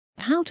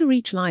How to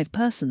reach live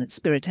person at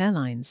Spirit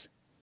Airlines.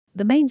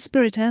 The main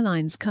Spirit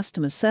Airlines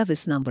customer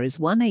service number is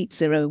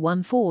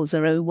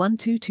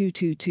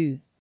 18014012222.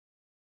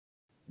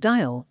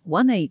 Dial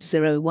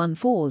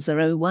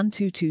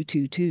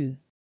 18014012222.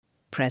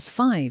 Press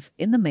 5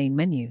 in the main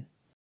menu.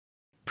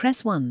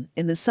 Press 1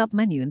 in the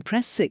sub-menu and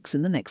press 6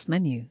 in the next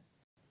menu.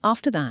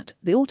 After that,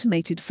 the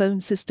automated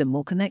phone system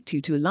will connect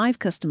you to a live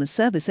customer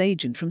service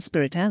agent from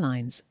Spirit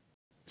Airlines.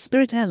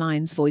 Spirit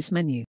Airlines voice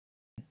menu.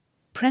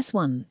 Press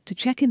 1 to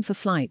check in for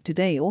flight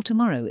today or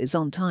tomorrow is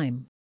on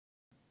time.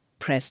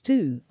 Press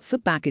 2 for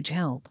baggage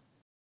help.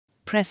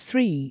 Press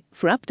 3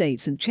 for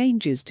updates and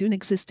changes to an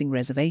existing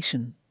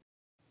reservation.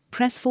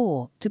 Press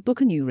 4 to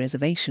book a new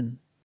reservation.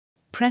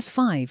 Press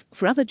 5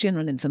 for other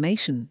general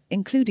information,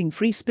 including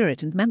free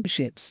Spirit and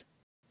memberships.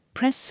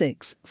 Press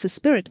 6 for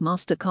Spirit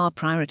Mastercard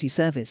Priority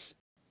Service.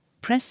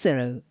 Press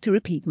 0 to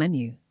repeat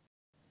menu.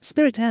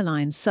 Spirit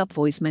Airlines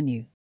sub-voice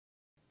menu.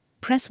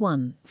 Press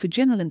 1 for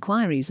general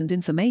inquiries and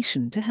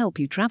information to help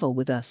you travel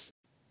with us.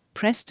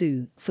 Press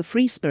 2 for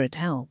free Spirit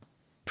help.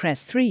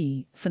 Press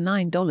 3 for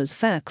 $9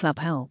 fare club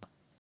help.